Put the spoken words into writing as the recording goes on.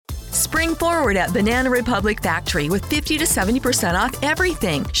Spring forward at Banana Republic Factory with 50 to 70% off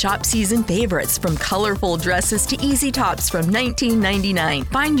everything. Shop season favorites from colorful dresses to easy tops from $19.99.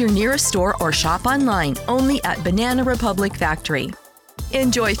 Find your nearest store or shop online only at Banana Republic Factory.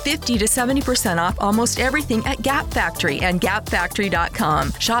 Enjoy 50 to 70% off almost everything at Gap Factory and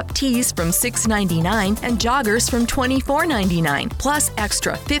gapfactory.com. Shop tees from $6.99 and joggers from $24.99. Plus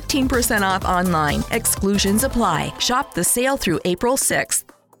extra 15% off online. Exclusions apply. Shop the sale through April 6th.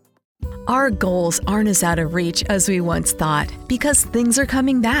 Our goals aren't as out of reach as we once thought because things are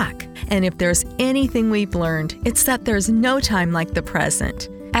coming back. And if there's anything we've learned, it's that there's no time like the present.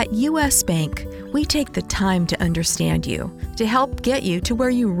 At U.S. Bank, we take the time to understand you, to help get you to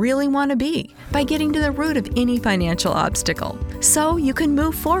where you really want to be by getting to the root of any financial obstacle. So you can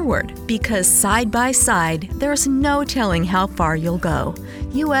move forward because side by side, there's no telling how far you'll go.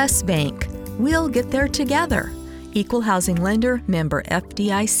 U.S. Bank, we'll get there together. Equal Housing Lender, member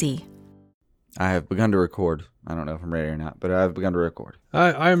FDIC. I have begun to record. I don't know if I'm ready or not, but I've begun to record.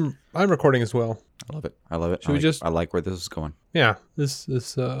 I'm recording as well. I love it. I love it. Should I like where this is going. Yeah, this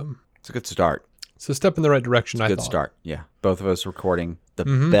it's a good start. It's a step in the right direction. It's a good start. Yeah, both of us recording the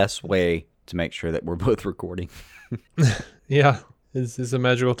best way to make sure that we're both recording. Yeah, it's a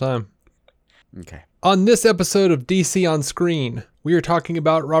magical time. Okay. On this episode of DC on Screen, we are talking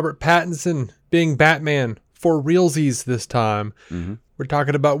about Robert Pattinson being Batman for realsies this time. Mm-hmm. We're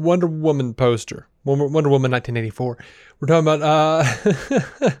talking about Wonder Woman poster. Wonder Woman 1984. We're talking about...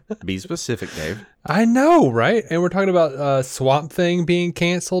 Be specific, Dave. I know, right? And we're talking about Swamp Thing being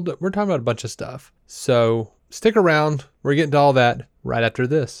canceled. We're talking about a bunch of stuff. So stick around. We're getting to all that right after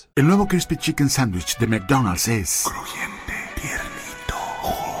this. El nuevo Crispy Chicken Sandwich de McDonald's es... crujiente, tiernito,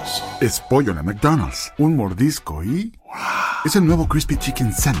 jugoso. Es pollo de McDonald's. Un mordisco y... ¡Wow! Es el nuevo Crispy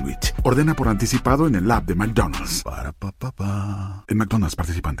Chicken Sandwich. Ordena por anticipado en el app de McDonald's. Para, pa, pa, pa. En McDonald's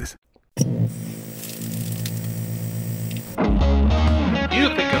participantes. You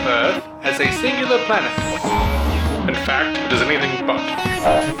think of Earth as a singular planet. In fact, it is anything but.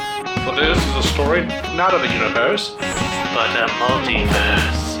 For this is a story not of a universe, but a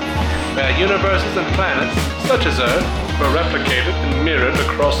multiverse, where universes and planets, such as Earth, were replicated and mirrored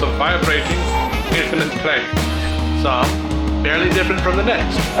across a vibrating, infinite plane. Some barely different from the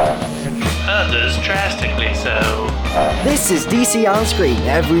next. Others drastically so. This is DC On Screen.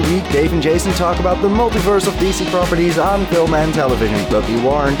 Every week, Dave and Jason talk about the multiverse of DC properties on film and television. But be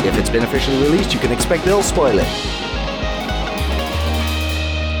warned, if it's been officially released, you can expect they'll spoil it.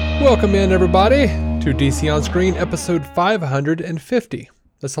 Welcome in, everybody, to DC On Screen, episode 550.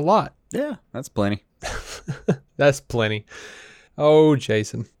 That's a lot. Yeah, that's plenty. That's plenty. Oh,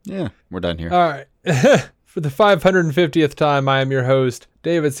 Jason. Yeah, we're done here. All right. For the 550th time, I am your host,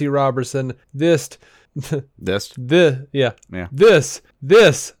 David C. Robertson. This, the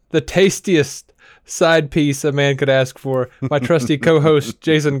tastiest side piece a man could ask for. My trusty co-host,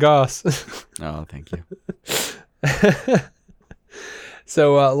 Jason Goss. Oh, thank you.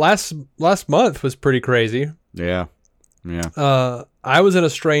 So last month was pretty crazy. Yeah. I was in a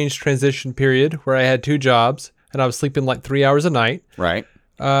strange transition period where I had two jobs and I was sleeping like 3 hours a night. Right.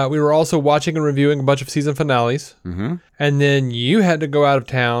 We were also watching and reviewing a bunch of season finales. Mm-hmm. And then you had to go out of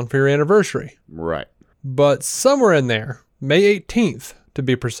town for your anniversary. Right. But somewhere in there, May 18th to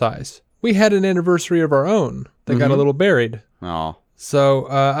be precise, we had an anniversary of our own that got a little buried. Oh. So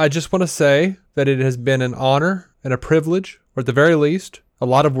I just want to say that it has been an honor and a privilege, or at the very least, a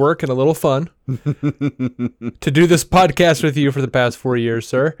lot of work and a little fun to do this podcast with you for the past 4 years,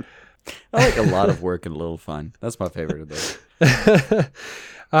 sir. I like a lot of work and a little fun. That's my favorite of those.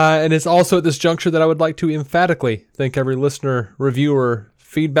 And it's also at this juncture that I would like to emphatically thank every listener, reviewer,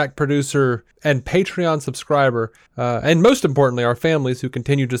 feedback producer, and Patreon subscriber, and most importantly, our families who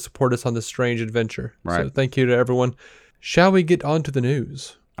continue to support us on this strange adventure. Right. So thank you to everyone. Shall we get on to the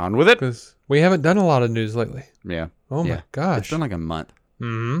news? On with it. Because we haven't done a lot of news lately. Yeah. Oh my gosh. It's been like a month.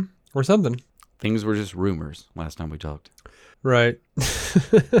 Mm-hmm. Or something. Things were just rumors last time we talked. Right.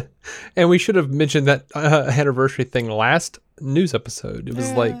 And we should have mentioned that anniversary thing last news episode. It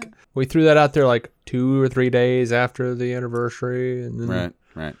was like, we threw that out there like 2 or 3 days after the anniversary. And then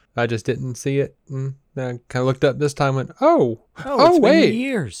Right. I just didn't see it. And I kind of looked up this time and went, it's wait. been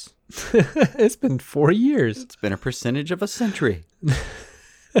years. It's been 4 years. It's been a percentage of a century.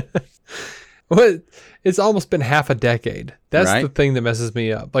 Well, it's almost been half a decade. That's right? The thing that messes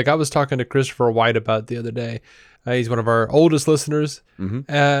me up. Like I was talking to Christopher White about it the other day. He's one of our oldest listeners. Mm-hmm.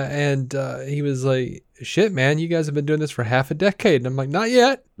 And he was like, shit, man, you guys have been doing this for half a decade. And I'm like, not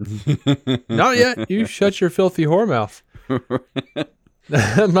yet. Not yet. You shut your filthy whore mouth.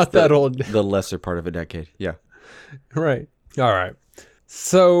 I'm not that old. The lesser part of a decade. Yeah. Right. All right.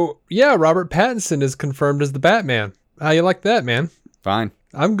 So, yeah, Robert Pattinson is confirmed as the Batman. How you like that, man? Fine.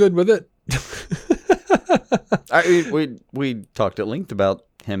 I'm good with it. We talked at length about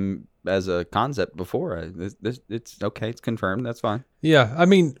him as a concept before. It's okay. It's confirmed. That's fine. Yeah, I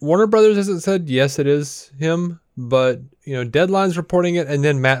mean, Warner Brothers hasn't said yes, it is him, but Deadline's reporting it, and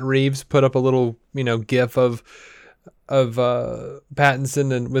then Matt Reeves put up a little GIF of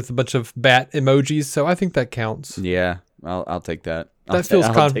Pattinson and with a bunch of bat emojis. So I think that counts. Yeah, I'll take that. That feels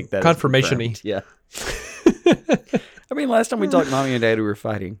confirmation-y. Yeah. I mean, last time we talked, Mommy and Daddy were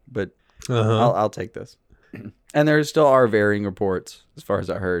fighting, but I'll take this. And there still are varying reports, as far as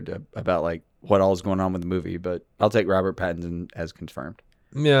I heard, about like what all is going on with the movie. But I'll take Robert Pattinson as confirmed.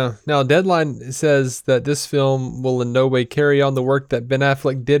 Yeah. Now, Deadline says that this film will in no way carry on the work that Ben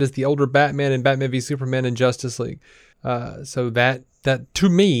Affleck did as the older Batman in Batman v Superman and Justice League. So that to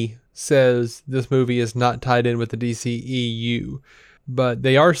me says this movie is not tied in with the DCEU. But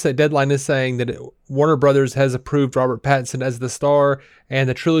Deadline is saying that Warner Brothers has approved Robert Pattinson as the star and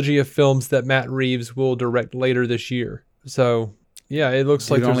the trilogy of films that Matt Reeves will direct later this year. So, yeah, it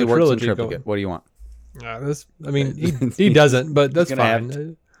looks like there's a trilogy going. What do you want? He doesn't, but that's fine.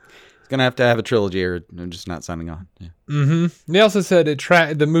 He's going to have a trilogy or I'm just not signing on. Yeah. Mm-hmm. They also said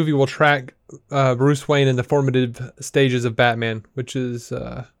the movie will track Bruce Wayne in the formative stages of Batman, which is,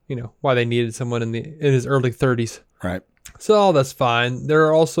 why they needed someone in his early 30s. Right. So all that's fine. There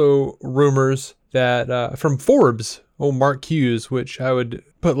are also rumors that from Forbes, Mark Hughes, which I would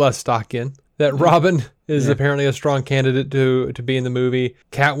put less stock in, that Robin is apparently a strong candidate to be in the movie.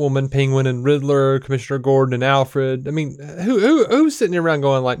 Catwoman, Penguin, and Riddler, Commissioner Gordon, and Alfred. I mean, who's sitting around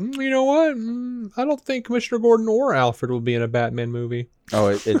going like, you know what? I don't think Commissioner Gordon or Alfred will be in a Batman movie. Oh,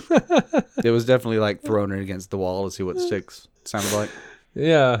 it was definitely like throwing it against the wall to see what sticks. Sounded like.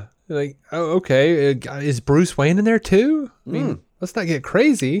 Yeah. Like, oh, okay. Is Bruce Wayne in there too? I mean, let's not get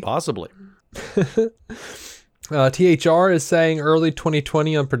crazy. Possibly. THR is saying early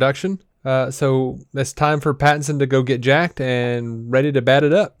 2020 on production. So it's time for Pattinson to go get jacked and ready to bat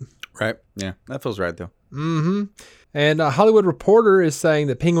it up. Right. Yeah. That feels right, though. Mm-hmm. And Hollywood Reporter is saying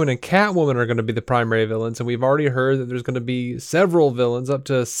that Penguin and Catwoman are going to be the primary villains. And we've already heard that there's going to be several villains, up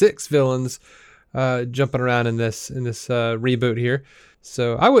to 6 villains jumping around in this reboot here.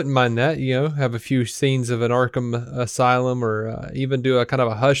 So I wouldn't mind that, have a few scenes of an Arkham Asylum or even do a kind of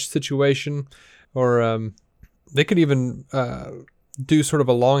a Hush situation. Or they could even do sort of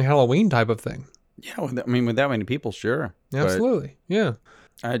a long Halloween type of thing. Yeah, with that many people, sure. Absolutely, yeah.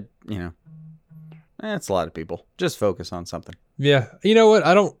 It's a lot of people. Just focus on something. Yeah, you know what?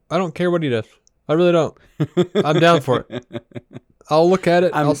 I don't care what he does. I really don't. I'm down for it. I'll look at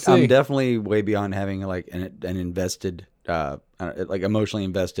it. I'll see. I'm definitely way beyond having like an invested, like emotionally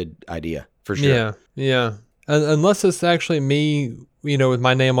invested idea for sure. Yeah. Unless it's actually me, with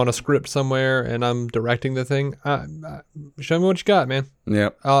my name on a script somewhere and I'm directing the thing. Show me what you got, man.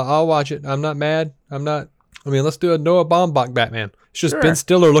 Yep. I'll watch it. I'm not mad. Let's do a Noah Baumbach Batman. It's just Ben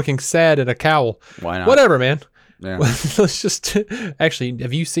Stiller looking sad in a cowl. Why not? Whatever, man. Yeah. Let's just actually.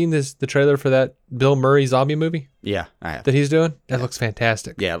 Have you seen the trailer for that Bill Murray zombie movie? Yeah, I have. That he's doing. That looks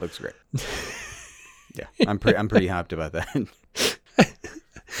fantastic. Yeah, it looks great. Yeah, I'm pretty hyped about that.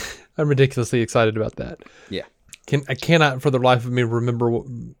 I'm ridiculously excited about that. Yeah. I cannot for the life of me remember.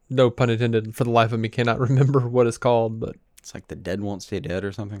 No pun intended. For the life of me, cannot remember what it's called. But it's like The Dead Won't Stay Dead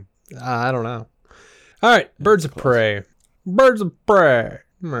or something. I don't know. All right, Birds of Prey. Birds of Prey.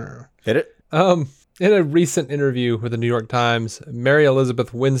 Hit it. In a recent interview with the New York Times, Mary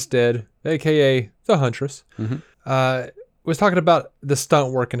Elizabeth Winstead, a.k.a. The Huntress, was talking about the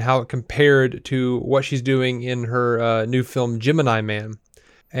stunt work and how it compared to what she's doing in her new film, Gemini Man.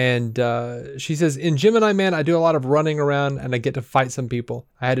 And she says, in Gemini Man, I do a lot of running around and I get to fight some people.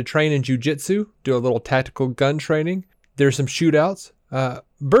 I had to train in jiu-jitsu, do a little tactical gun training. There's some shootouts.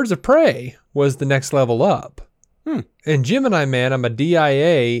 Birds of Prey was the next level up. In Gemini Man, I'm a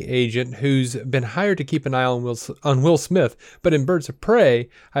DIA agent who's been hired to keep an eye on Will Smith. But in Birds of Prey,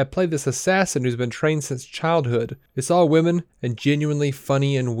 I play this assassin who's been trained since childhood. It's all women and genuinely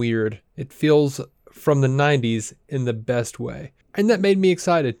funny and weird. It feels from the 90s in the best way. And that made me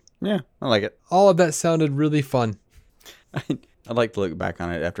excited. Yeah, I like it. All of that sounded really fun. I'd like to look back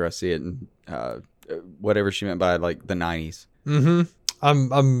on it after I see it and whatever she meant by like the 90s. Mm-hmm.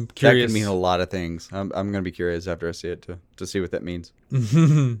 I'm curious. That could mean a lot of things. I'm going to be curious after I see it to see what that means.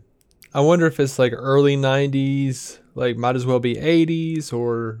 I wonder if it's like early 90s, like might as well be 80s,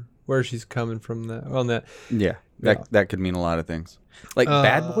 or where she's coming from on that. Yeah, that could mean a lot of things. Like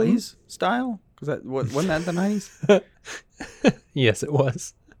Bad Boys style? Wasn't that the 90s? Yes, it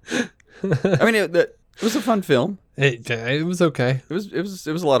was. I mean, It was a fun film. It was okay. It was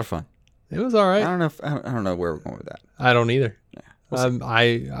a lot of fun. It was all right. I don't know where we're going with that. I don't either. Yeah, we'll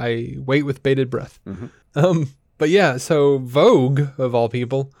I wait with bated breath. Mm-hmm. But yeah, so Vogue of all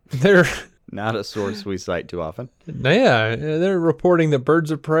people, they're not a source we cite too often. Yeah, they're reporting that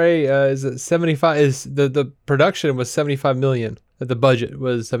Birds of Prey is at 75. Is the production was 75 million. That the budget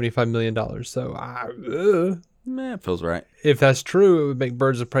was $75 million. So it feels right. If that's true, it would make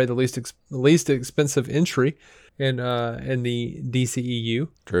Birds of Prey the least expensive entry in the DCEU.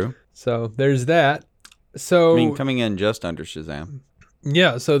 True. So there's that. So I mean, coming in just under Shazam.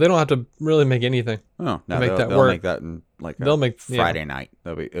 Yeah, so they don't have to really make anything. Oh, no, they'll they'll make that in they'll make Friday night.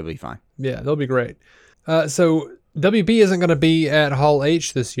 It'll be fine. Yeah, they'll be great. So WB isn't going to be at Hall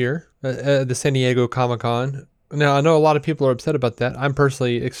H this year at the San Diego Comic-Con. Now, I know a lot of people are upset about that. I'm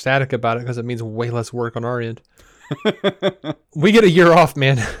personally ecstatic about it because it means way less work on our end. We get a year off,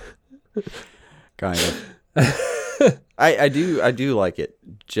 man. Kind of. I do like it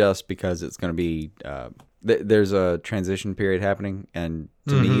just because it's going to be there's a transition period happening, and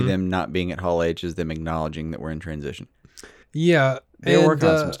to me, them not being at Hall H is them acknowledging that we're in transition. Yeah, they're working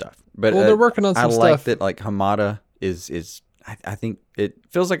on some stuff, but they're working on some stuff. I like that. Like Hamada is. I think it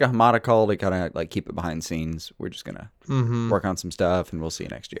feels like a Hamada call to kind of like keep it behind the scenes. We're just gonna work on some stuff, and we'll see you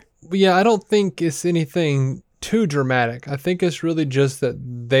next year. Yeah, I don't think it's anything too dramatic. I think it's really just that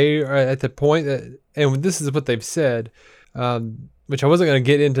they are at the point that, and this is what they've said, which I wasn't going to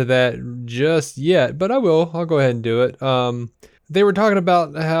get into that just yet, but I will. I'll go ahead and do it. They were talking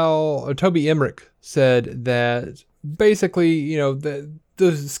about how Toby Emmerich said that basically,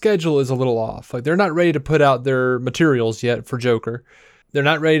 the schedule is a little off. Like they're not ready to put out their materials yet for Joker. They're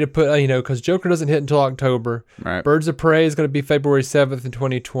not ready to put, because Joker doesn't hit until October. Right. Birds of Prey is going to be February 7th in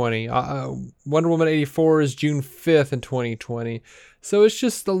 2020. Wonder Woman 84 is June 5th in 2020. So it's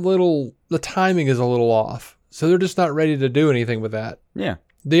just the timing is a little off. So they're just not ready to do anything with that. Yeah.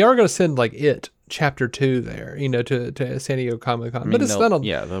 They are going to send like Chapter 2 there, to San Diego Comic-Con. But it's not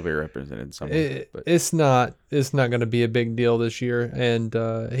they'll be represented somewhere. It's not going to be a big deal this year. And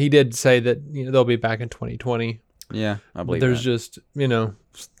he did say that they'll be back in 2020. Yeah, I believe there's just,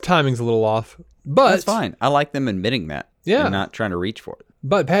 timing's a little off. But that's fine. I like them admitting that. Yeah. And not trying to reach for it.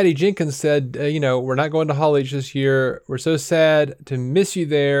 But Patty Jenkins said, we're not going to Hall H this year. We're so sad to miss you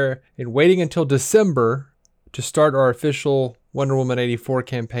there, and waiting until December to start our official Wonder Woman 84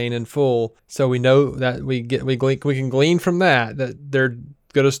 campaign in full. So we know that we can glean from that they're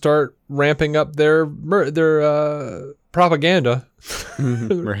going to start ramping up their propaganda.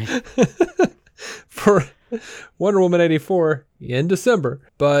 Right. For Wonder Woman 84 in December.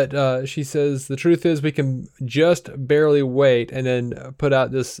 But she says the truth is we can just barely wait and then put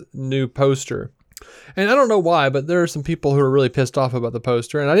out this new poster. And I don't know why, but there are some people who are really pissed off about the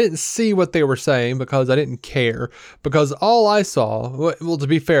poster. And I didn't see what they were saying because I didn't care. Because all I saw, well, to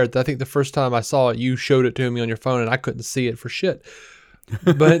be fair, I think the first time I saw it, you showed it to me on your phone and I couldn't see it for shit.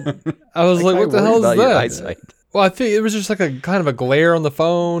 But I was like, what the hell is that? Well, I think it was just like a kind of a glare on the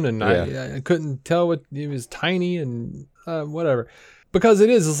phone, and I couldn't tell what it was tiny and whatever. Because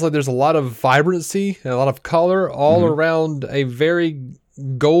it's like there's a lot of vibrancy and a lot of color all around a very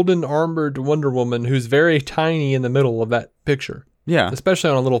golden armored Wonder Woman who's very tiny in the middle of that picture. Yeah. Especially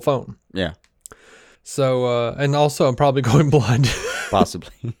on a little phone. Yeah. So, and also I'm probably going blind.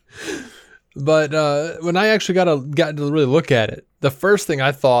 Possibly. But when I actually got to really look at it, the first thing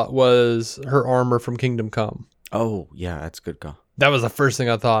I thought was her armor from Kingdom Come. Oh, yeah, that's a good call. That was the first thing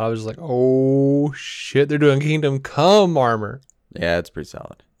I thought. I was just like, oh, shit, they're doing Kingdom Come armor. Yeah, it's pretty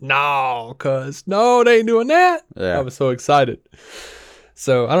solid. No, they ain't doing that. Yeah. I was so excited.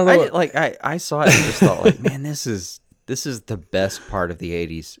 So, I don't know. I saw it and just thought, like, man, this is the best part of the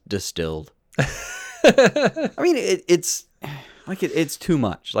 80s distilled. I mean, it's like it's too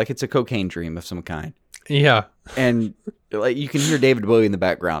much. Like, it's a cocaine dream of some kind. Yeah. And, like, you can hear David Bowie in the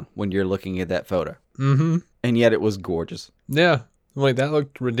background when you're looking at that photo. Mm-hmm. And yet it was gorgeous. Yeah. Like, that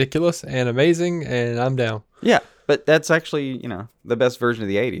looked ridiculous and amazing, and I'm down. Yeah. But that's actually, the best version of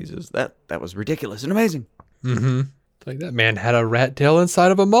the 80s is that was ridiculous and amazing. Mm-hmm. Like, that man had a rat tail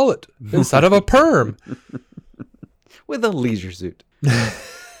inside of a mullet, inside of a perm. With a leisure suit.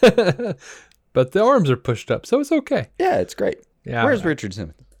 But the arms are pushed up, so it's okay. Yeah, it's great. Yeah. Where's Richard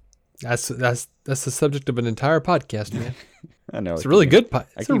Simmons? That's the subject of an entire podcast, man. I know. It's a really good podcast.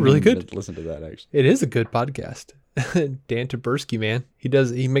 It's a really good. Listen to that, actually. It is a good podcast. Dan Taberski, man.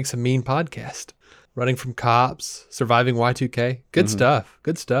 He makes a mean podcast. Running from cops, surviving Y2K. Good stuff.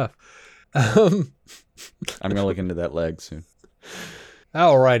 Good stuff. I'm going to look into that leg soon.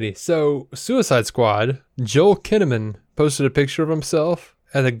 Alrighty. So, Suicide Squad, Joel Kinnaman posted a picture of himself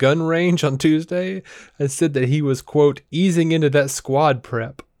at a gun range on Tuesday and said that he was, quote, easing into that squad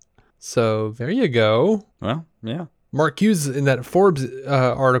prep. So there you go. Well, yeah. Mark Hughes, in that Forbes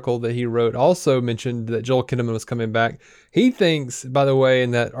article that he wrote, also mentioned that Joel Kinnaman was coming back. He thinks, by the way,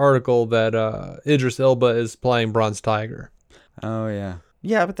 in that article that Idris Elba is playing Bronze Tiger. Oh, yeah.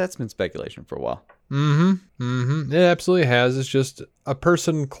 Yeah, but that's been speculation for a while. It absolutely has. It's just a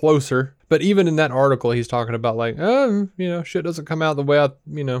person closer. But even in that article, he's talking about like, shit doesn't come out the way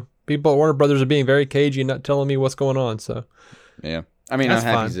people at Warner Brothers are being very cagey and not telling me what's going on. So, yeah. I mean, That's I'm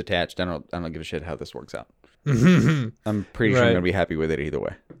happy fine. he's attached. I don't give a shit how this works out. I'm pretty sure I'm Right. going to be happy with it either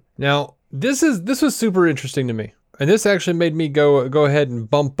way. Now, this was super interesting to me. And this actually made me go ahead and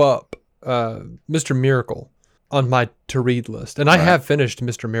bump up Mr. Miracle on my to-read list. And I have finished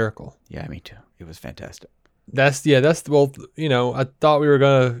Mr. Miracle. Yeah, me too. It was fantastic. I thought we were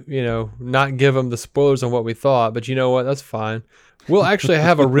going to, not give them the spoilers on what we thought, but you know what? That's fine. We'll actually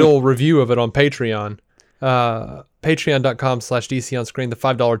have a real review of it on Patreon. Patreon.com/DC on screen, the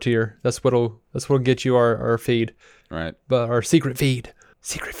 $5 tier. That's what'll get you our feed. Right. But our secret feed.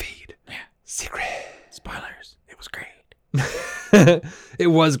 Yeah. Secret. Spoilers. It was great. It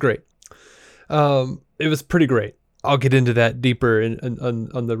was great. It was pretty great. I'll get into that deeper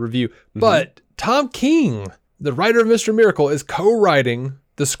on the review. But Tom King, the writer of Mr. Miracle, is co-writing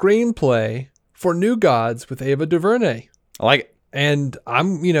the screenplay for New Gods with Ava DuVernay. I like it. And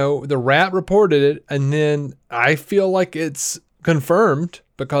I'm, the Rat reported it, and then I feel like it's confirmed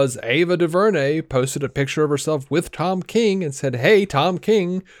because Ava DuVernay posted a picture of herself with Tom King and said, "Hey, Tom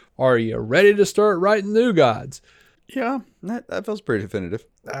King, are you ready to start writing New Gods?" Yeah, that feels pretty definitive.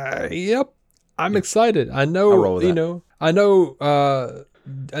 Yep. I'm excited. I know, I'll roll with that.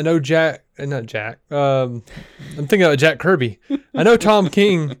 I know Jack, not Jack. I'm thinking of Jack Kirby. I know Tom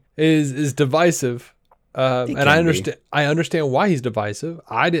King is divisive. And I understand why he's divisive.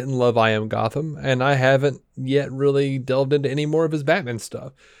 I didn't love I Am Gotham, and I haven't yet really delved into any more of his Batman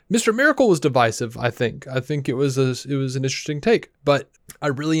stuff. Mr. Miracle was divisive, I think. I think it was an interesting take, but I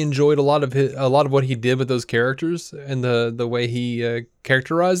really enjoyed a lot of what he did with those characters and the way he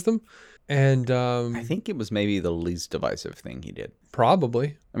characterized them. And I think it was maybe the least divisive thing he did.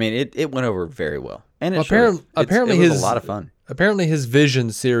 Probably. I mean, it went over very well, and apparently it was a lot of fun. Apparently his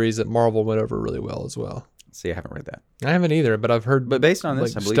Vision series at Marvel went over really well as well. See, I haven't read that. I haven't either, but I've heard. But based on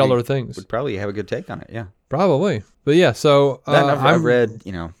this, I believe stellar things. Would probably have a good take on it. Yeah, probably. But yeah, so I've read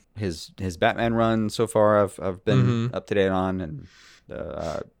his Batman run so far. I've been up to date on, and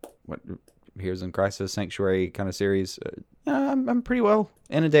what Heroes in Crisis, Sanctuary kind of series. I'm pretty well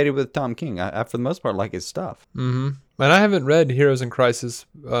inundated with Tom King. I for the most part like his stuff. And I haven't read Heroes in Crisis.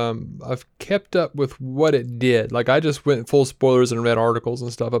 I've kept up with what it did. Like I just went full spoilers and read articles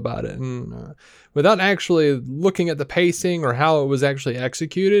and stuff about it, and without actually looking at the pacing or how it was actually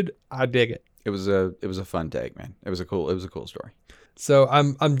executed, I dig it. It was a fun take, man. It was a cool story. So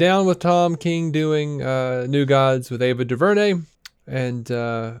I'm down with Tom King doing New Gods with Ava DuVernay, and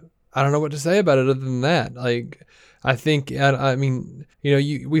I don't know what to say about it other than that. Like I think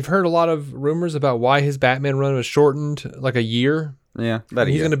we've heard a lot of rumors about why his Batman run was shortened like a year. Yeah, about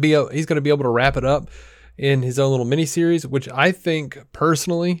a year. He's gonna be able to wrap it up in his own little miniseries, which I think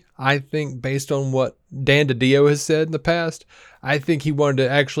based on what Dan DiDio has said in the past, I think he wanted to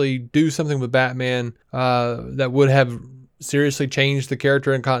actually do something with Batman that would have seriously changed the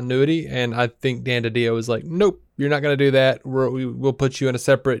character and continuity. And I think Dan DiDio was like, nope, you're not going to do that. We'll put you in a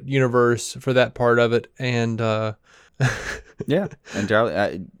separate universe for that part of it. And yeah,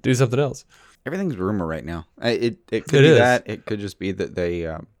 entirely. Do something else. Everything's rumor right now. It could be that. It could just be that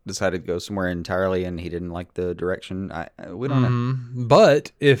they decided to go somewhere entirely and he didn't like the direction. We don't know.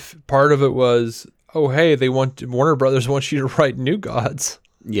 But if part of it was, oh, hey, Warner Brothers wants you to write New Gods.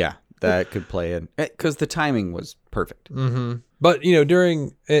 Yeah, that could play in. Because the timing was perfect. But,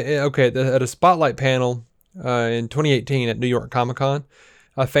 during, at a spotlight panel in 2018 at New York Comic Con,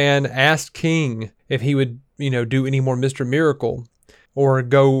 a fan asked King if he would, do any more Mr. Miracle or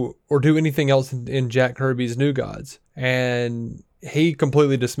do anything else in Jack Kirby's New Gods. And he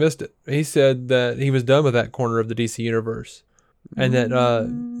completely dismissed it. He said that he was done with that corner of the DC universe and that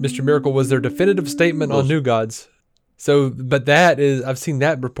Mr. Miracle was their definitive statement on New Gods. So, but I've seen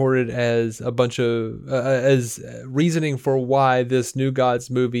that reported as a bunch of, as reasoning for why this New Gods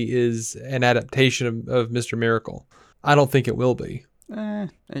movie is an adaptation of Mr. Miracle. I don't think it will be.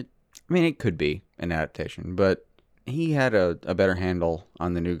 It could be an adaptation, but he had a better handle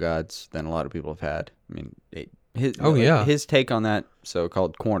on the New Gods than a lot of people have had. His take on that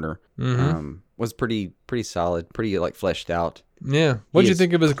so-called corner was pretty solid, pretty like fleshed out. Yeah. What did you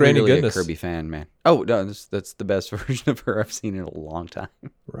think of his Granny Goodness? A Kirby fan, man. Oh no, that's the best version of her I've seen in a long time.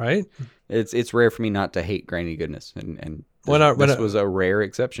 Right. It's rare for me not to hate Granny Goodness, and this was a rare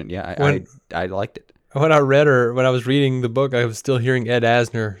exception. Yeah, I liked it. When I read her, when I was reading the book, I was still hearing Ed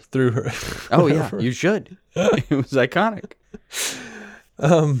Asner through her. Oh yeah, you should. It was iconic.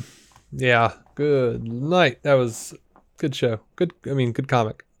 Yeah. Good night. That was good show. Good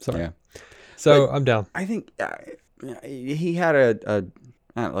comic. Sorry. Yeah. So but I'm down. I think he had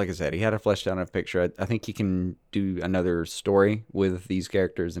like I said, he had a fleshed out enough picture. I think he can do another story with these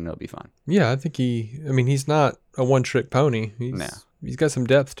characters and it'll be fine. Yeah, I think he's not a one-trick pony. He's got some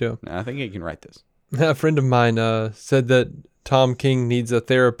depth to him. No, I think he can write this. A friend of mine said that Tom King needs a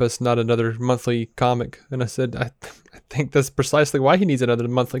therapist, not another monthly comic. And I said, I think that's precisely why he needs another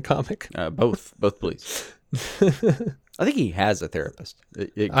monthly comic. Both please. I think he has a therapist.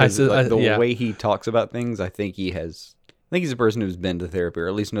 The way he talks about things, I think he's a person who's been to therapy or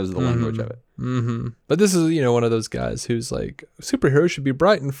at least knows the language of it. Mm-hmm. But this is, one of those guys who's like, superheroes should be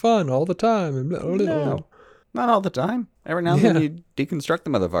bright and fun all the time. And blah, blah, blah. No, not all the time. Every now and then you deconstruct the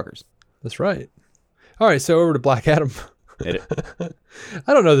motherfuckers. That's right. All right, so over to Black Adam. Hit it.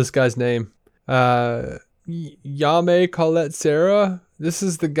 I don't know this guy's name. Yame Colette Serra. This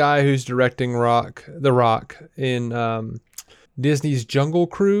is the guy who's directing The Rock in Disney's Jungle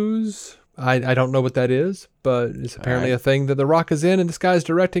Cruise. I don't know what that is, but it's apparently a thing that The Rock is in, and this guy's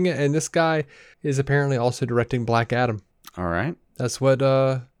directing it, and this guy is apparently also directing Black Adam. All right. That's what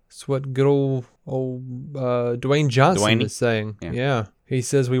good old Dwayne Johnson is saying. Yeah. He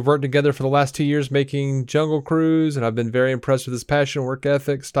says, we've worked together for the last 2 years making Jungle Cruise, and I've been very impressed with his passion, work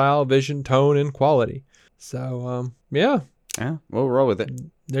ethic, style, vision, tone, and quality. So, yeah. Yeah, we'll roll with it.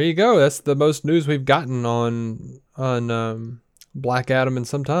 There you go. That's the most news we've gotten on Black Adam in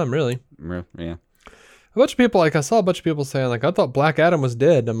some time, really. Yeah. I saw a bunch of people saying, like, I thought Black Adam was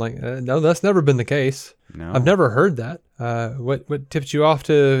dead. I'm like, no, that's never been the case. No. I've never heard that. What tipped you off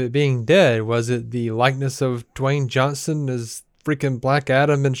to it being dead? Was it the likeness of Dwayne Johnson as freaking Black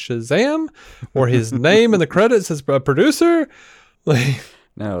Adam and Shazam, or his name in the credits as a producer?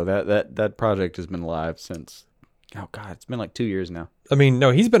 No, that project has been live since, it's been like 2 years now. I mean, no,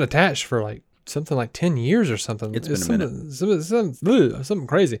 he's been attached for like something like 10 years or something. It's been a minute. Something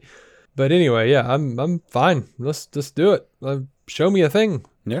crazy. But anyway, yeah, I'm fine. Let's just do it. Show me a thing.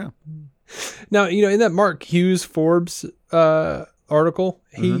 Yeah. Now, in that Mark Hughes Forbes article,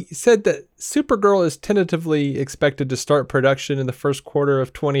 he said that Supergirl is tentatively expected to start production in the first quarter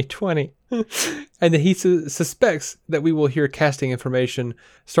of 2020, and that he suspects that we will hear casting information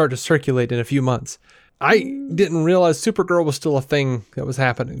start to circulate in a few months. I didn't realize Supergirl was still a thing that was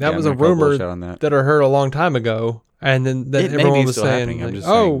happening. That was a rumor that I heard a long time ago, and then everyone was saying,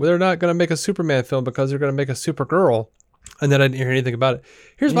 they're not going to make a Superman film because they're going to make a Supergirl, and then I didn't hear anything about it.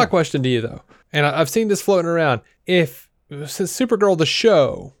 Here's my question to you, though, and I've seen this floating around. Since Supergirl the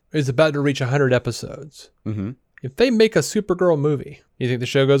show is about to reach 100 episodes, if they make a Supergirl movie, you think the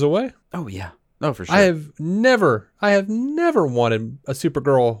show goes away? Oh yeah, no, for sure. I have never wanted a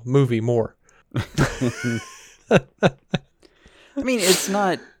Supergirl movie more. I mean, it's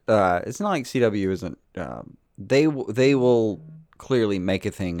not like CW isn't. They will clearly make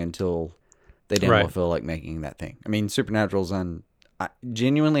a thing until they don't feel like making that thing. I mean, Supernatural's on.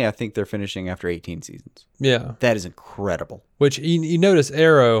 Genuinely, I think they're finishing after 18 seasons. Yeah. That is incredible. Which, you notice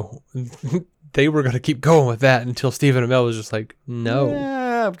Arrow, they were going to keep going with that until Stephen Amell was just like, no.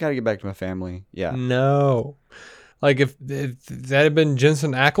 Yeah, I've got to get back to my family. Yeah. No. Like, if that had been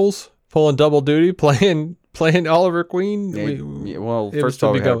Jensen Ackles pulling double duty, playing Oliver Queen. First of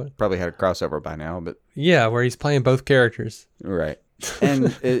all, we probably had a crossover by now, but. Yeah, where he's playing both characters. Right. And,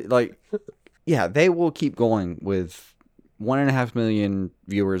 they will keep going with 1.5 million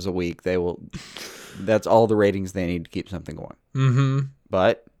viewers a week. That's all the ratings they need to keep something going. Mm-hmm.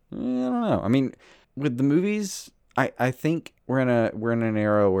 But I don't know. I mean, with the movies, I think we're in an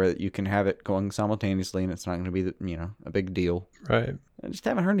era where you can have it going simultaneously, and it's not going to be a big deal. Right. I just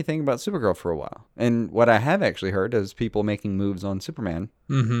haven't heard anything about Supergirl for a while. And what I have actually heard is people making moves on Superman.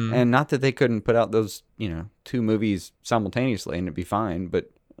 Mm-hmm. And not that they couldn't put out those 2 movies simultaneously and it'd be fine,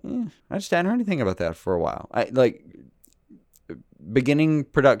 but I just hadn't heard anything about that for a while. Beginning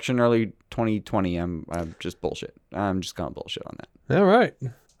production early 2020, I'm just bullshit. I'm just gonna bullshit on that. All right.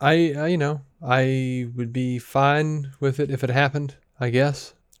 I would be fine with it if it happened, I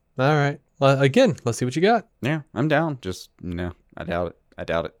guess. All right. Well, again, let's see what you got. Yeah, I'm down. Just, no, I doubt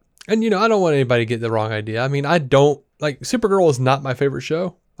it. And, I don't want anybody to get the wrong idea. I mean, Supergirl is not my favorite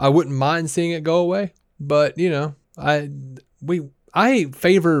show. I wouldn't mind seeing it go away, but, I I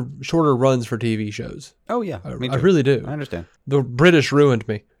favor shorter runs for TV shows. Oh yeah, me too. I really do. I understand. The British ruined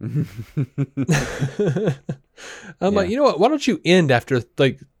me. I'm like, you know what? Why don't you end after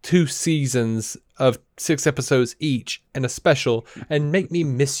like 2 seasons of 6 episodes each and a special and make me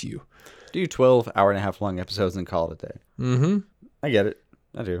miss you? Do 12 hour-and-a-half long episodes and call it a day. Mm-hmm. I get it.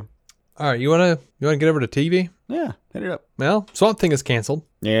 I do. All right, you wanna get over to TV? Yeah, hit it up. Well, Swamp Thing is canceled.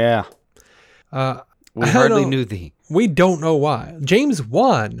 Yeah. We hardly knew thee. We don't know why. James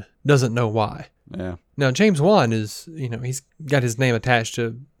Wan doesn't know why. Yeah. Now, James Wan is, he's got his name attached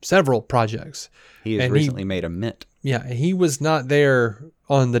to several projects. He has recently made a mint. Yeah, he was not there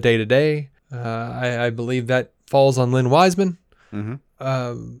on the day-to-day. I believe that falls on Lynn Wiseman.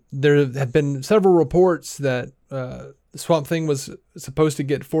 Mm-hmm. There have been several reports that Swamp Thing was supposed to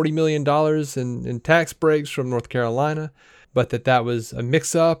get $40 million in tax breaks from North Carolina, but that was a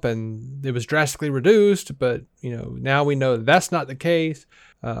mix-up and it was drastically reduced. But, now we know that's not the case.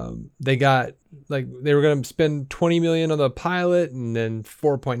 They were going to spend $20 million on the pilot and then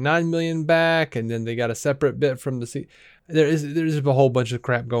 $4.9 million back. And then they got a separate bit from the there's a whole bunch of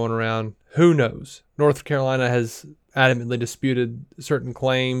crap going around. Who knows? North Carolina has adamantly disputed certain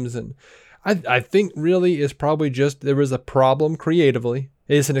claims. And I think really is probably just there was a problem creatively.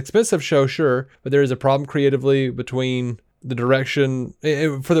 It's an expensive show, sure, but there is a problem creatively between the direction.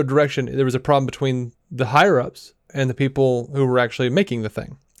 For the direction, there was a problem between the higher-ups and the people who were actually making the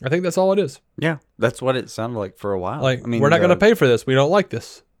thing. I think that's all it is. Yeah, that's what it sounded like for a while. Like, we're not going to pay for this. We don't like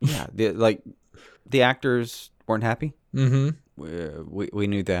this. Yeah, the actors weren't happy. Mm-hmm. We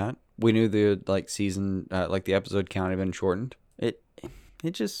knew that. We knew the season, the episode count had been shortened.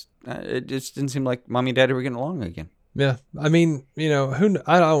 It just didn't seem like Mommy and Daddy were getting along again. Yeah, I mean, I don't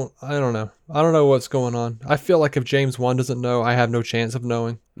know. I don't know what's going on. I feel like if James Wan doesn't know, I have no chance of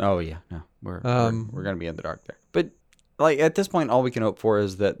knowing. Oh yeah, no, we're gonna be in the dark there. But at this point, all we can hope for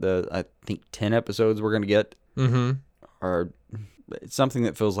is that I think 10 episodes we're gonna get are something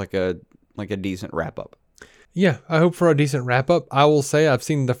that feels like a decent wrap up. Yeah, I hope for a decent wrap up. I will say I've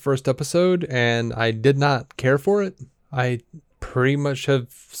seen the first episode and I did not care for it. I pretty much have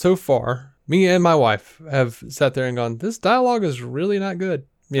so far. Me and my wife have sat there and gone, this dialogue is really not good.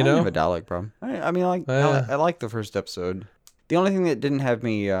 I don't have a dialogue problem. I like the first episode. The only thing that didn't have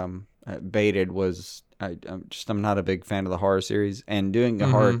me baited was I'm not a big fan of the horror series, and doing a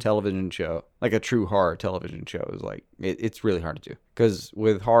horror television show, like a true horror television show, is it's really hard to do. Because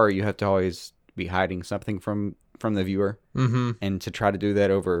with horror, you have to always be hiding something from the viewer, and to try to do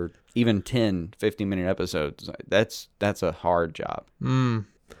that over even 10, 15-minute episodes, that's a hard job.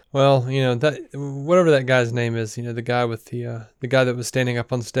 Well, that whatever that guy's name is, the guy with the guy that was standing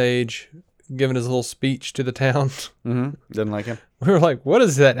up on stage giving his little speech to the town. Didn't like him. We were like, what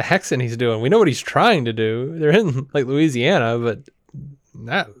is that accent he's doing? We know what he's trying to do. They're in Louisiana, but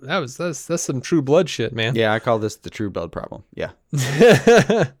that's some True Blood shit, man. Yeah, I call this the True Blood problem. Yeah.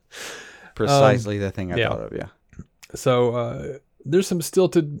 Precisely the thing I thought of, yeah. So there's some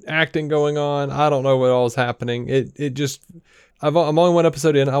stilted acting going on. I don't know what all is happening. It just... I'm only 1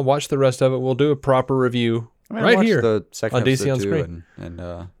 episode in. I'll watch the rest of it. We'll do a proper review here the second on DC on Screen.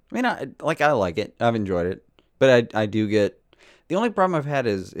 I like it. I've enjoyed it. But I do get... The only problem I've had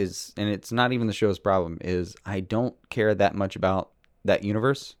is, and it's not even the show's problem, is I don't care that much about that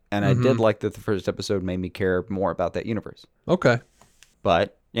universe. And I did like that the first episode made me care more about that universe. Okay.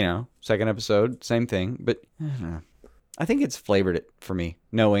 But, second episode, same thing. But I don't know. I think it's flavored it for me,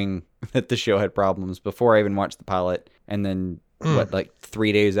 knowing that the show had problems before I even watched the pilot. And then...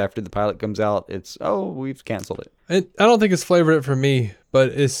 3 days after the pilot comes out, we've canceled it. I don't think it's flavored it for me, but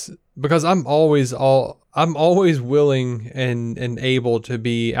it's because I'm always willing and able to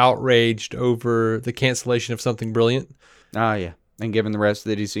be outraged over the cancellation of something brilliant. Ah, yeah. And given the rest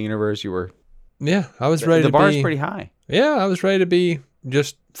of the DC universe, you were... Yeah, I was ready to be... The bar's pretty high. Yeah, I was ready to be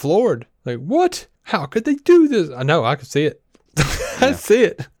just floored. Like, what? How could they do this? I know, I could see it. I see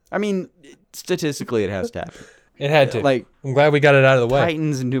it. I mean, statistically, it has to happen. It had to. I'm glad we got it out of the way.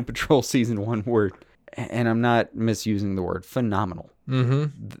 Titans and Doom Patrol Season 1 were, and I'm not misusing the word, phenomenal.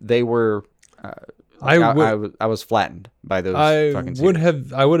 They were... I was flattened by those fucking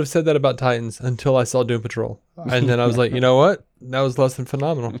series. I would have said that about Titans until I saw Doom Patrol. And then I was like, you know what? That was less than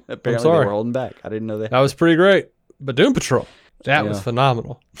phenomenal. Apparently I'm sorry. They were holding back. I didn't know that. That was pretty great. But Doom Patrol, that was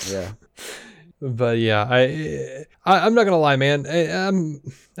phenomenal. Yeah. But yeah, I'm not going to lie, man.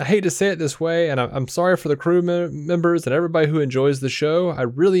 I hate to say it this way, and I'm sorry for the crew members and everybody who enjoys the show. I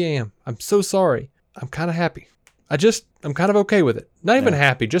really am. I'm so sorry. I'm kind of happy. I'm kind of okay with it. Not even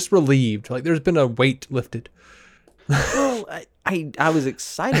happy, just relieved. Like there's been a weight lifted. Well, I was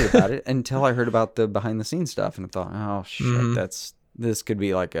excited about it until I heard about the behind the scenes stuff, and I thought, oh shit, This could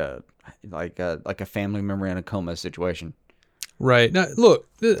be like a family member in a coma situation. Right. Now, look,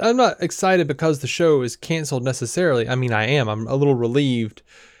 I'm not excited because the show is canceled necessarily. I mean, I am. I'm a little relieved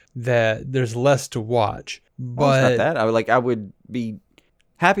that there's less to watch. But Well, it's not that. I would be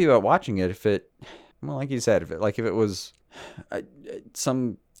happy about watching it if it, well, like you said, if it was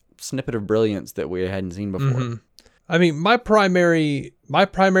some snippet of brilliance that we hadn't seen before. Mm-hmm. I mean, my primary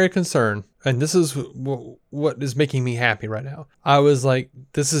concern, and this is what is making me happy right now. I was like,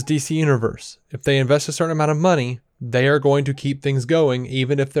 this is DC Universe. If they invest a certain amount of money, they are going to keep things going,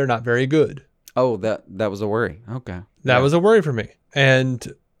 even if they're not very good. Oh, that was a worry. Okay. That was a worry for me.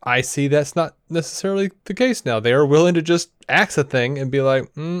 And I see that's not necessarily the case now. They are willing to just axe a thing and be like,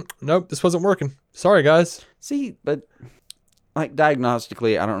 nope, this wasn't working. Sorry, guys. See, but like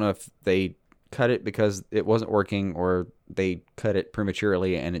diagnostically, I don't know if they cut it because it wasn't working or they cut it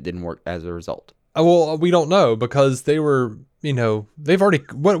prematurely and it didn't work as a result. Well, we don't know because they were, they've already,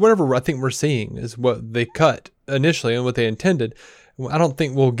 whatever I think we're seeing is what they cut initially and what they intended. I don't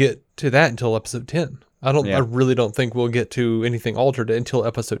think we'll get to that until episode 10. I really don't think we'll get to anything altered until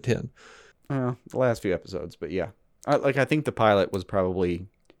episode 10. The last few episodes, but yeah. I think the pilot was probably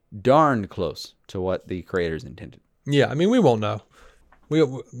darn close to what the creators intended. Yeah, I mean, we won't know.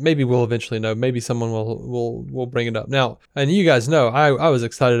 Maybe we'll eventually know. Maybe someone will bring it up. Now, and you guys know, I was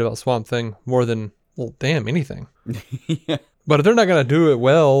excited about Swamp Thing more than, anything. Yeah. But if they're not going to do it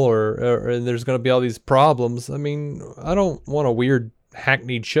well or and there's going to be all these problems, I mean, I don't want a weird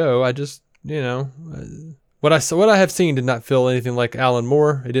hackneyed show. I just, what I have seen did not feel anything like Alan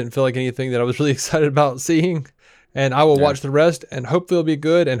Moore. It didn't feel like anything that I was really excited about seeing. And I will watch the rest and hopefully it'll be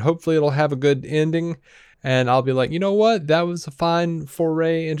good and hopefully it'll have a good ending. And I'll be like, you know what? That was a fine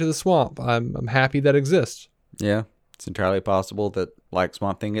foray into the swamp. I'm happy that exists. Yeah, it's entirely possible that, like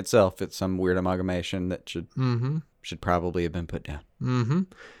Swamp Thing itself, it's some weird amalgamation that should probably have been put down. Mm-hmm.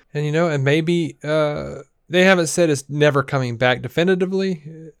 And and maybe they haven't said it's never coming back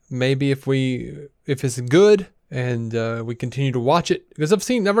definitively. Maybe if it's good and we continue to watch it, because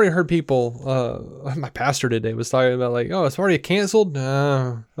I've already heard people. My pastor today was talking about like, oh, it's already canceled.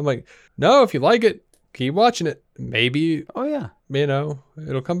 I'm like, no, if you like it, keep watching it. Maybe. Oh yeah.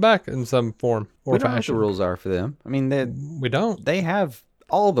 It'll come back in some form or fashion. We don't know what the rules are for them. I mean, we don't. They have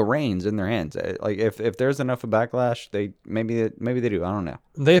all the reins in their hands. Like if there's enough of backlash, they maybe they do. I don't know.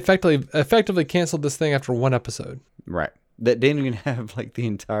 They effectively canceled this thing after one episode. Right. That didn't even have like the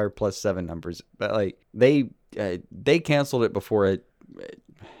entire +7 numbers, but like they canceled it before it.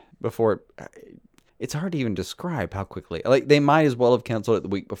 It's hard to even describe how quickly. Like they might as well have canceled it the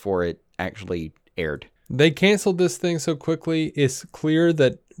week before it actually aired. They canceled this thing so quickly. It's clear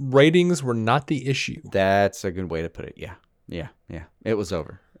that ratings were not the issue. That's a good way to put it. Yeah. It was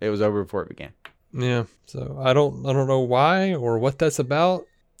over. It was over before it began. Yeah. So I don't know why or what that's about,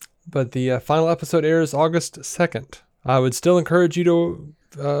 but the final episode airs August 2nd. I would still encourage you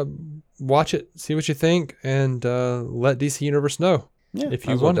to watch it, see what you think, and let DC Universe know. Yeah, if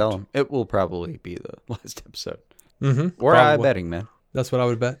you want it. It will probably be the last episode. Mm-hmm. Or I'm betting, man. That's what I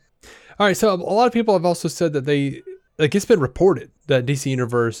would bet. All right, so a lot of people have also said that it's been reported that DC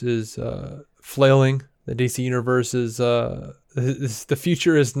Universe is flailing, that DC Universe is, the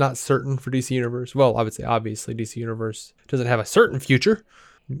future is not certain for DC Universe. Well, I would say obviously DC Universe doesn't have a certain future.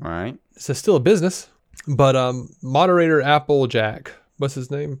 All right. It's still a business, but moderator Applejack, what's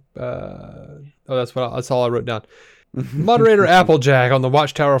his name? That's all I wrote down. Moderator Applejack on the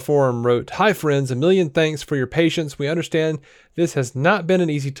Watchtower forum wrote, "Hi friends, a million thanks for your patience. We understand this has not been an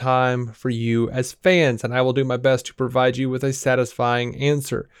easy time for you as fans, and I will do my best to provide you with a satisfying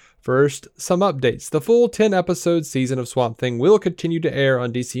answer. First, some updates. The full 10-episode season of Swamp Thing will continue to air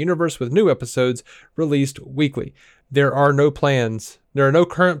on DC Universe with new episodes released weekly. There are no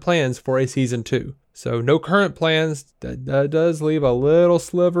current plans for a season 2. So no current plans. That does leave a little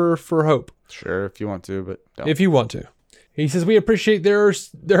sliver for hope. Sure, if you want to, but don't. If you want to." He says, "We appreciate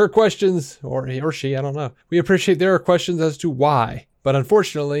their questions," or he or she, I don't know. "We appreciate their questions as to why, but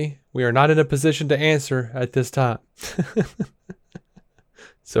unfortunately, we are not in a position to answer at this time."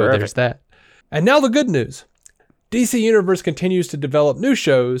 So there's that. And now the good news. DC Universe continues to develop new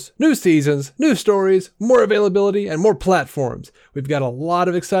shows, new seasons, new stories, more availability, and more platforms. We've got a lot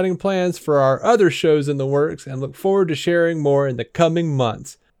of exciting plans for our other shows in the works and look forward to sharing more in the coming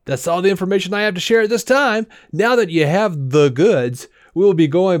months. That's all the information I have to share at this time. Now that you have the goods, we will be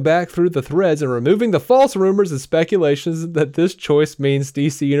going back through the threads and removing the false rumors and speculations that this choice means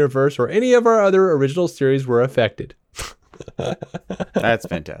DC Universe or any of our other original series were affected. That's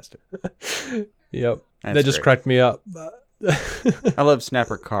fantastic. Yep. That's that just great. cracked me up. I love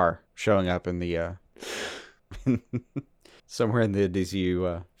Snapper Carr showing up in the Somewhere in the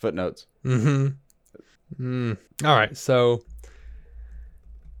DCU footnotes. All right, so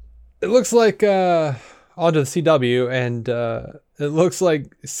it looks like onto the CW, and it looks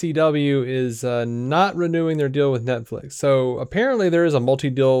like CW is not renewing their deal with Netflix. So apparently there is a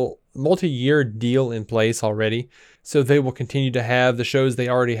multi-year deal in place already. So they will continue to have the shows they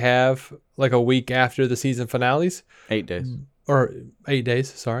already have, like a week after the season finales. 8 days. Or 8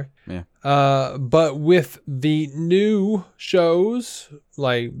 days, sorry. Yeah. But with the new shows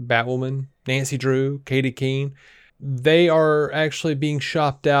like Batwoman, Nancy Drew, Katie Keene, they are actually being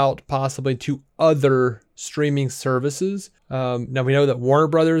shopped out possibly to other streaming services. Now we know that Warner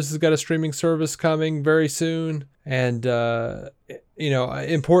Brothers has got a streaming service coming very soon. And,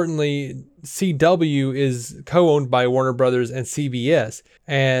 importantly, CW is co-owned by Warner Brothers and CBS.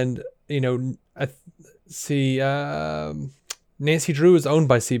 And, Nancy Drew is owned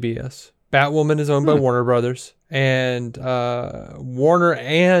by CBS. Batwoman is owned by Warner Brothers. And Warner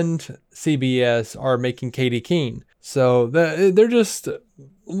and CBS are making Katie Keene. So they're just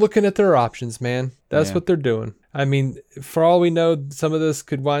looking at their options, man. That's what they're doing. I mean, for all we know, some of this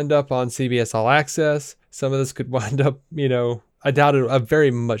could wind up on CBS All Access. Some of this could wind up, I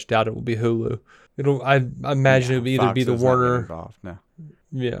very much doubt it will be Hulu. I imagine it would either be the Warner. No.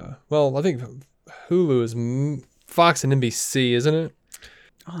 Yeah. Well, I think Hulu is Fox and NBC, isn't it?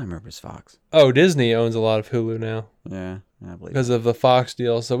 All I remember is Fox. Oh, Disney owns a lot of Hulu now. Yeah, I believe because of the Fox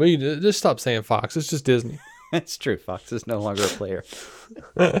deal. So we just stop saying Fox. It's just Disney. It's true. Fox is no longer a player.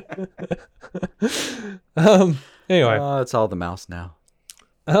 Anyway. It's all the mouse now.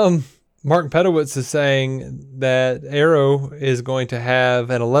 Mark Pedowitz is saying that Arrow is going to have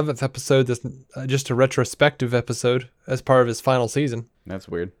an 11th episode that's just a retrospective episode as part of his final season. That's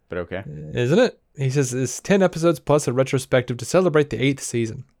weird, but okay. Isn't it? He says it's 10 episodes plus a retrospective to celebrate the 8th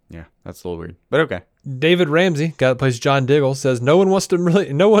season. Yeah, that's a little weird, but okay. David Ramsey, guy that plays John Diggle, says no one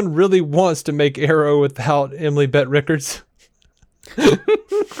really wants to make Arrow without Emily Bett Rickards.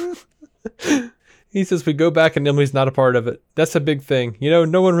 He says we go back and Emily's not a part of it. That's a big thing.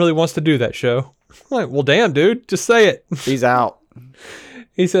 No one really wants to do that show. I'm like, well, damn, dude, just say it. He's out.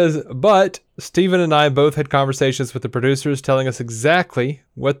 He says, but Steven and I both had conversations with the producers telling us exactly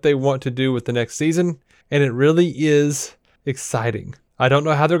what they want to do with the next season, and it really is exciting. I don't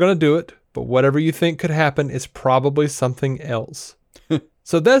know how they're going to do it, but whatever you think could happen is probably something else.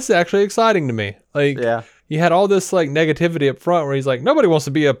 So that's actually exciting to me. Yeah. You had all this negativity up front where he's like, nobody wants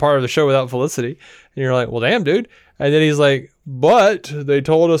to be a part of the show without Felicity. And you're like, well, damn, dude. And then he's like, but they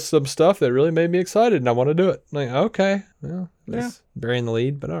told us some stuff that really made me excited and I want to do it. I'm like, okay. Well, that's burying the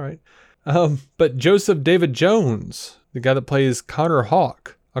lead, but all right. But Joseph David Jones, the guy that plays Connor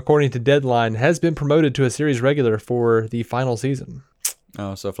Hawke, according to Deadline, has been promoted to a series regular for the final season.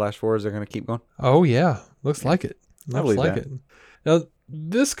 Oh, so flash forwards are going to keep going? Oh, yeah. Looks like it. Looks like it. Now,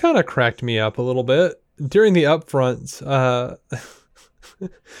 this kind of cracked me up a little bit. During the upfronts,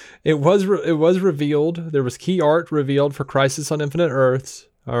 it was revealed. There was key art revealed for Crisis on Infinite Earths.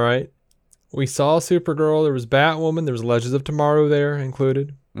 All right. We saw Supergirl. There was Batwoman. There was Legends of Tomorrow there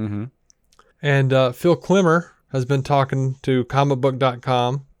included. Mm-hmm. And Phil Klemmer has been talking to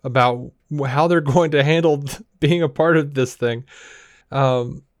comicbook.com about how they're going to handle being a part of this thing.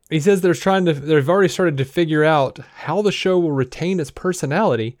 He says they've already started to figure out how the show will retain its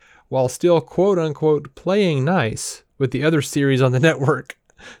personality while still, quote unquote, playing nice with the other series on the network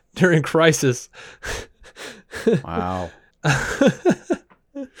during Crisis. Wow.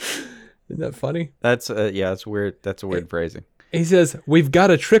 Isn't that funny? That's that's weird. That's a weird phrasing. He says, we've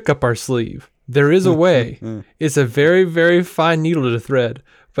got a trick up our sleeve. There is a way. It's a very, very fine needle to thread.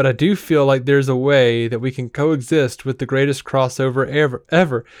 But I do feel like there's a way that we can coexist with the greatest crossover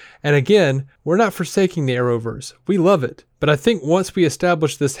ever. And again, we're not forsaking the Arrowverse. We love it. But I think once we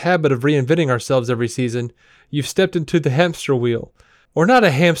establish this habit of reinventing ourselves every season, you've stepped into the hamster wheel. Or not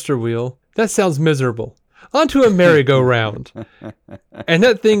a hamster wheel. That sounds miserable. Onto a merry-go-round. And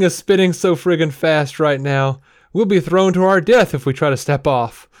that thing is spinning so friggin' fast right now, we'll be thrown to our death if we try to step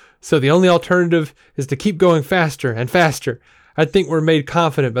off. So the only alternative is to keep going faster and faster. I think we're made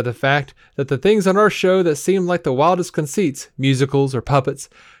confident by the fact that the things on our show that seem like the wildest conceits, musicals or puppets,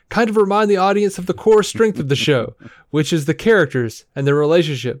 kind of remind the audience of the core strength of the show, which is the characters and their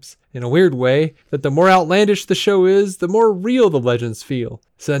relationships. In a weird way, that the more outlandish the show is, the more real the legends feel.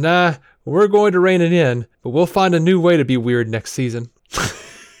 So we're going to rein it in, but we'll find a new way to be weird next season.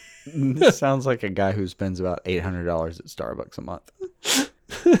 This sounds like a guy who spends about $800 at Starbucks a month.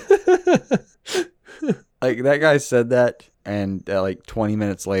 Like, that guy said that, and 20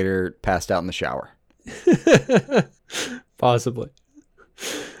 minutes later, passed out in the shower. Possibly.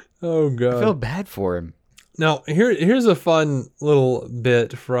 Oh, God. I feel bad for him. Now, here's a fun little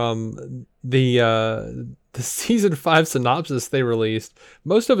bit from the season 5 synopsis they released.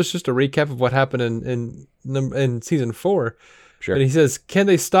 Most of it's just a recap of what happened in season 4. Sure. But he says, can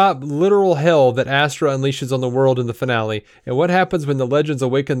they stop literal hell that Astra unleashes on the world in the finale? And what happens when the legends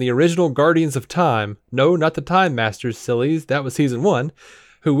awaken the original Guardians of Time? No, not the Time Masters, sillies. That was season 1.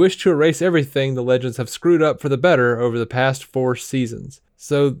 Who wish to erase everything the legends have screwed up for the better over the past 4 seasons.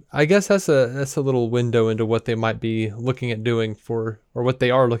 So I guess that's a little window into what they might be looking at doing or what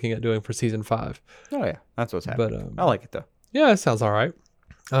they are looking at doing for season 5. Oh yeah, that's what's happening. But I like it though. Yeah, it sounds all right.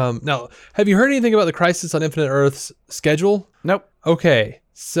 Now, have you heard anything about the Crisis on Infinite Earths schedule? Nope. Okay,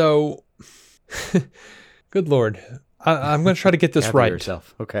 so good Lord, I'm going to try to get this right.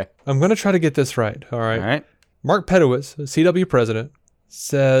 Yourself. Okay. I'm going to try to get this right. All right. All right. Mark Pedowitz, CW president,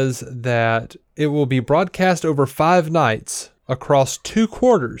 says that it will be broadcast over 5 nights across 2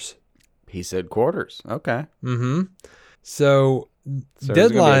 quarters. He said quarters. Okay. Mm-hmm. So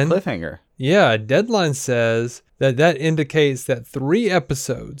Deadline be a cliffhanger. Yeah, Deadline says that indicates that 3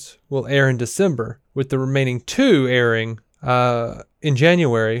 episodes will air in December, with the remaining 2 airing in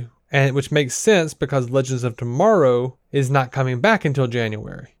January, and which makes sense because Legends of Tomorrow is not coming back until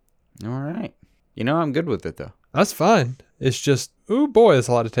January. All right. I'm good with it though. That's fine. It's just, oh boy, that's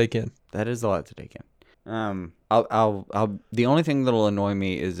a lot to take in. That is a lot to take in. I'll the only thing that'll annoy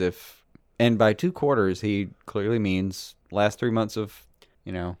me is if, and by 2 quarters, he clearly means last 3 months of,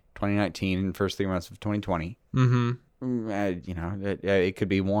 2019 and first 3 months of 2020. Mm-hmm. It could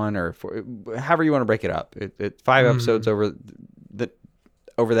be 1 or 4, however you want to break it up. It's 5 episodes over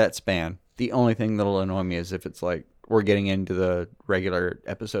that span. The only thing that'll annoy me is if it's like we're getting into the regular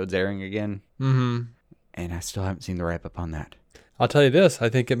episodes airing again. Mm-hmm. And I still haven't seen the wrap up on that. I'll tell you this. I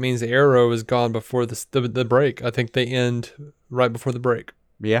think it means Arrow is gone before the break. I think they end right before the break.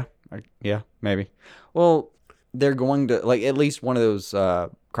 Yeah. Yeah, maybe. Well, they're going to, at least one of those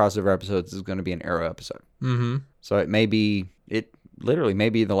crossover episodes is going to be an Arrow episode. Mm-hmm. So it literally may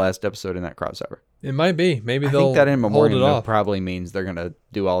be the last episode in that crossover. It might be. Maybe I they'll think that in memoriam probably means they're going to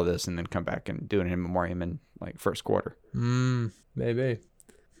do all of this and then come back and do it in memoriam in first quarter. Maybe.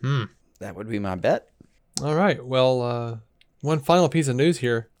 That would be my bet. All right. Well, one final piece of news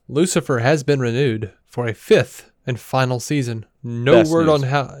here. Lucifer has been renewed for a 5th and final season. No Best word news. on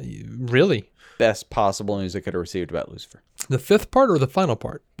how. Really? Best possible news I could have received about Lucifer. The 5th part or the final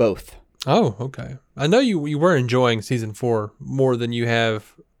part? Both. Oh, okay. I know you were enjoying season 4 more than you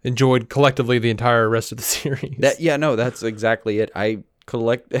have enjoyed collectively the entire rest of the series. That's exactly it.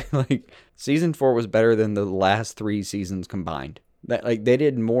 Season 4 was better than the last 3 seasons combined. They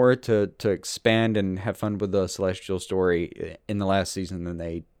did more to expand and have fun with the Celestial story in the last season than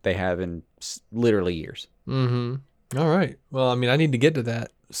they have in literally years. Mm-hmm. All right. Well, I mean, I need to get to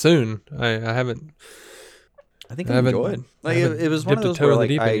that soon. I haven't. I think I enjoyed. It was one of those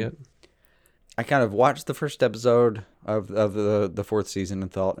where I kind of watched the first episode of the 4th season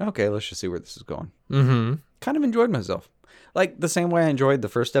and thought, okay, let's just see where this is going. Mm-hmm. Kind of enjoyed myself, the same way I enjoyed the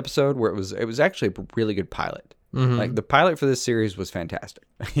first episode, where it was actually a really good pilot. Mm-hmm. The pilot for this series was fantastic.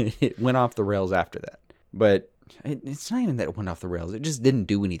 It went off the rails after that, but it's not even that it went off the rails. It just didn't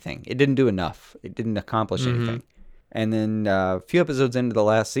do anything. It didn't do enough. It didn't accomplish anything. And then a few episodes into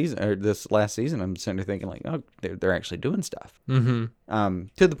this last season, I'm sitting there thinking oh, they're actually doing stuff. Mm-hmm.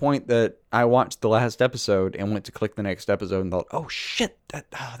 To the point that I watched the last episode and went to click the next episode and thought, oh shit,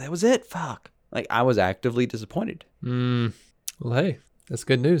 that was it. Fuck. I was actively disappointed. Well, hey, that's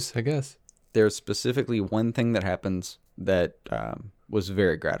good news, I guess. There's specifically one thing that happens that was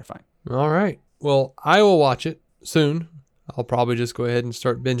very gratifying. All right. Well, I will watch it soon. I'll probably just go ahead and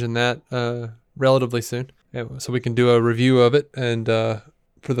start binging that relatively soon, so we can do a review of it. And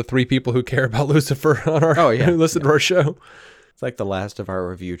for the 3 people who care about Lucifer on our who listen to our show, it's like the last of our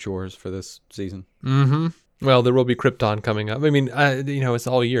review chores for this season. Mm-hmm. Well, there will be Krypton coming up. I mean, it's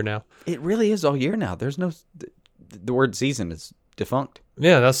all year now. It really is all year now. There's no the word season is defunct.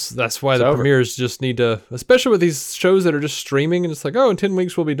 Yeah, that's why the premieres just need to, especially with these shows that are just streaming, and it's in 10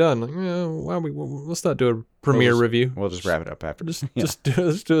 weeks we'll be done. Let's not do a premiere review. We'll just wrap it up after. Just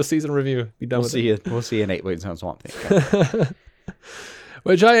do a season review. Be done with it. We'll see you in 8 weeks on Swamp Thing.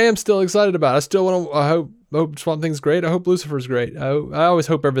 Which I am still excited about. I still want to. I hope Swamp Thing's great. I hope Lucifer's great. I always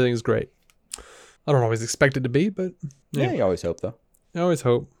hope everything's great. I don't always expect it to be, but yeah, you always hope though. I always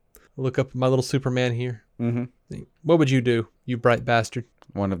hope. Look up my little Superman here. Mm-hmm. What would you do, you bright bastard?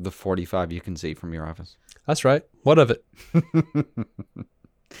 One of the 45 you can see from your office. That's right. What of it?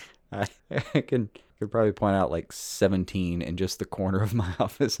 I could probably point out 17 in just the corner of my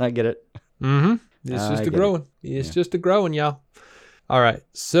office. I get it. Mm-hmm. It's just a growing. It's just a growing, y'all. All right.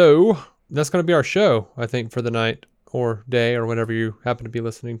 So that's going to be our show, I think, for the night or day or whenever you happen to be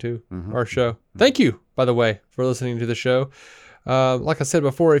listening to our show. Thank you, by the way, for listening to the show. Like I said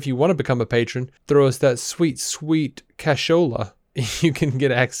before, if you want to become a patron, throw us that sweet, sweet cashola. You can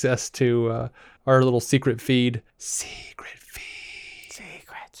get access to our little secret feed. Secret feed.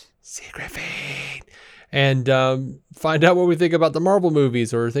 And find out what we think about the Marvel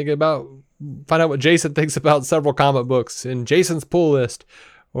movies, or find out what Jason thinks about several comic books in Jason's pull list,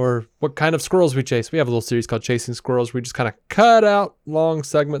 or what kind of squirrels we chase. We have a little series called Chasing Squirrels. We just kind of cut out long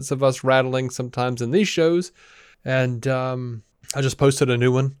segments of us rattling sometimes in these shows. And I just posted a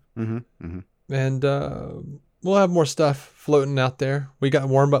new one. And we'll have more stuff floating out there. We got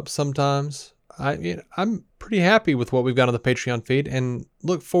warm-ups sometimes. I'm pretty happy with what we've got on the Patreon feed and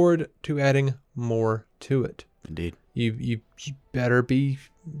look forward to adding more to it. Indeed. You better be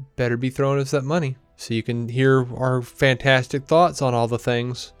throwing us that money so you can hear our fantastic thoughts on all the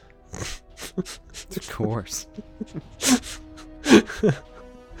things. Of course.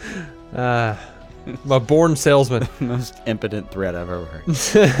 My born salesman. Most impotent threat I've ever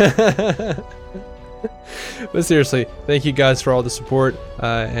heard. But seriously, thank you guys for all the support.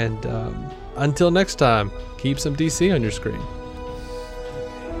 And until next time, keep some DC on your screen.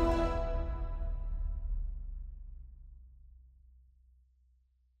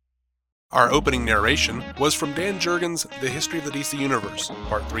 Our opening narration was from Dan Jurgens' The History of the DC Universe,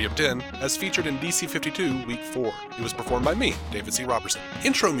 Part 3 of 10, as featured in DC 52, Week 4. It was performed by me, David C. Robertson.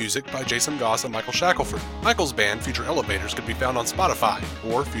 Intro music by Jason Goss and Michael Shackelford. Michael's band, Future Elevators, could be found on Spotify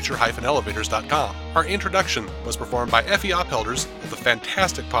or future-elevators.com. Our introduction was performed by Effie Oppelders of the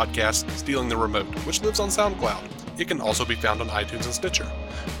fantastic podcast Stealing the Remote, which lives on SoundCloud. It can also be found on iTunes and Stitcher.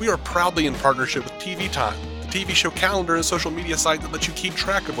 We are proudly in partnership with TV Time, TV show calendar and social media site that lets you keep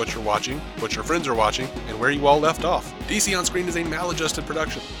track of what you're watching, what your friends are watching, and where you all left off. DC On Screen is a maladjusted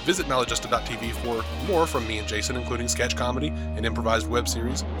production. Visit maladjusted.tv for more from me and Jason, including sketch comedy, an improvised web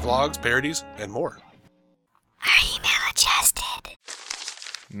series, vlogs, parodies, and more. Are you maladjusted?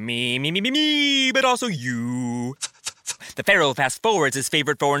 Me, but also you. The Pharaoh fast forwards his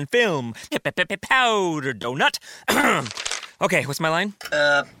favorite foreign film, Powder Donut. Okay, what's my line?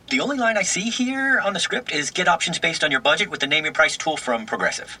 The only line I see here on the script is get options based on your budget with the Name Your Price tool from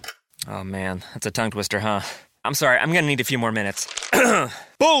Progressive. Oh man, that's a tongue twister, huh? I'm sorry, I'm gonna need a few more minutes.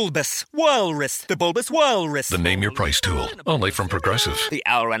 Bulbous Walrus, the Bulbous Walrus. The Name Your Price tool, only from Progressive. The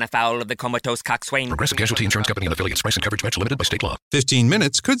owl ran afoul of the comatose coxswain. Progressive Casualty Insurance Company and affiliates. Price and coverage match limited by state law. 15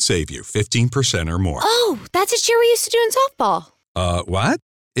 minutes could save you 15% or more. Oh, that's a cheer we used to do in softball. What?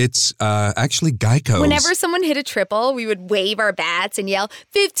 It's actually Geico's. Whenever someone hit a triple, we would wave our bats and yell,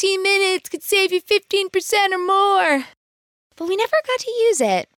 15 minutes could save you 15% or more. But we never got to use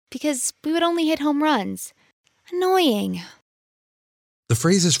it because we would only hit home runs. Annoying. The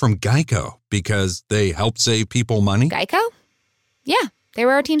phrase is from Geico because they help save people money. Geico? Yeah, they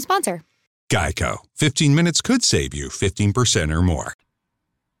were our team sponsor. Geico. 15 minutes could save you 15% or more.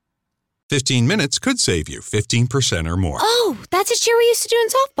 15 minutes could save you 15% or more. Oh, that's a cheer we used to do in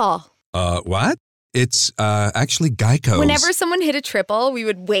softball. What? It's actually Geico's. Whenever someone hit a triple, we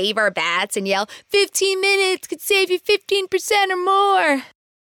would wave our bats and yell, 15 minutes could save you 15% or more.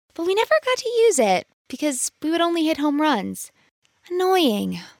 But we never got to use it because we would only hit home runs.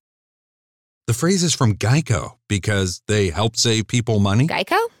 Annoying. The phrase is from Geico because they help save people money.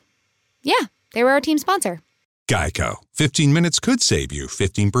 Geico? Yeah, they were our team sponsor. Geico. 15 minutes could save you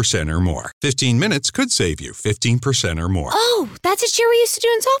 15% or more. 15 minutes could save you 15% or more. Oh, that's a cheer we used to do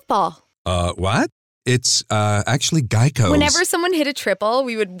in softball. What? It's actually Geico's. Whenever someone hit a triple,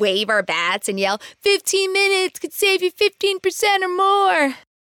 we would wave our bats and yell, 15 minutes could save you 15% or more.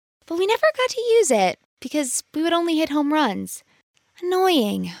 But we never got to use it because we would only hit home runs.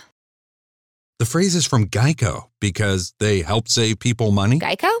 Annoying. The phrase is from Geico because they help save people money.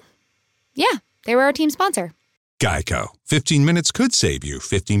 Geico? Yeah, they were our team sponsor. Geico. 15 minutes could save you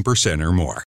 15% or more.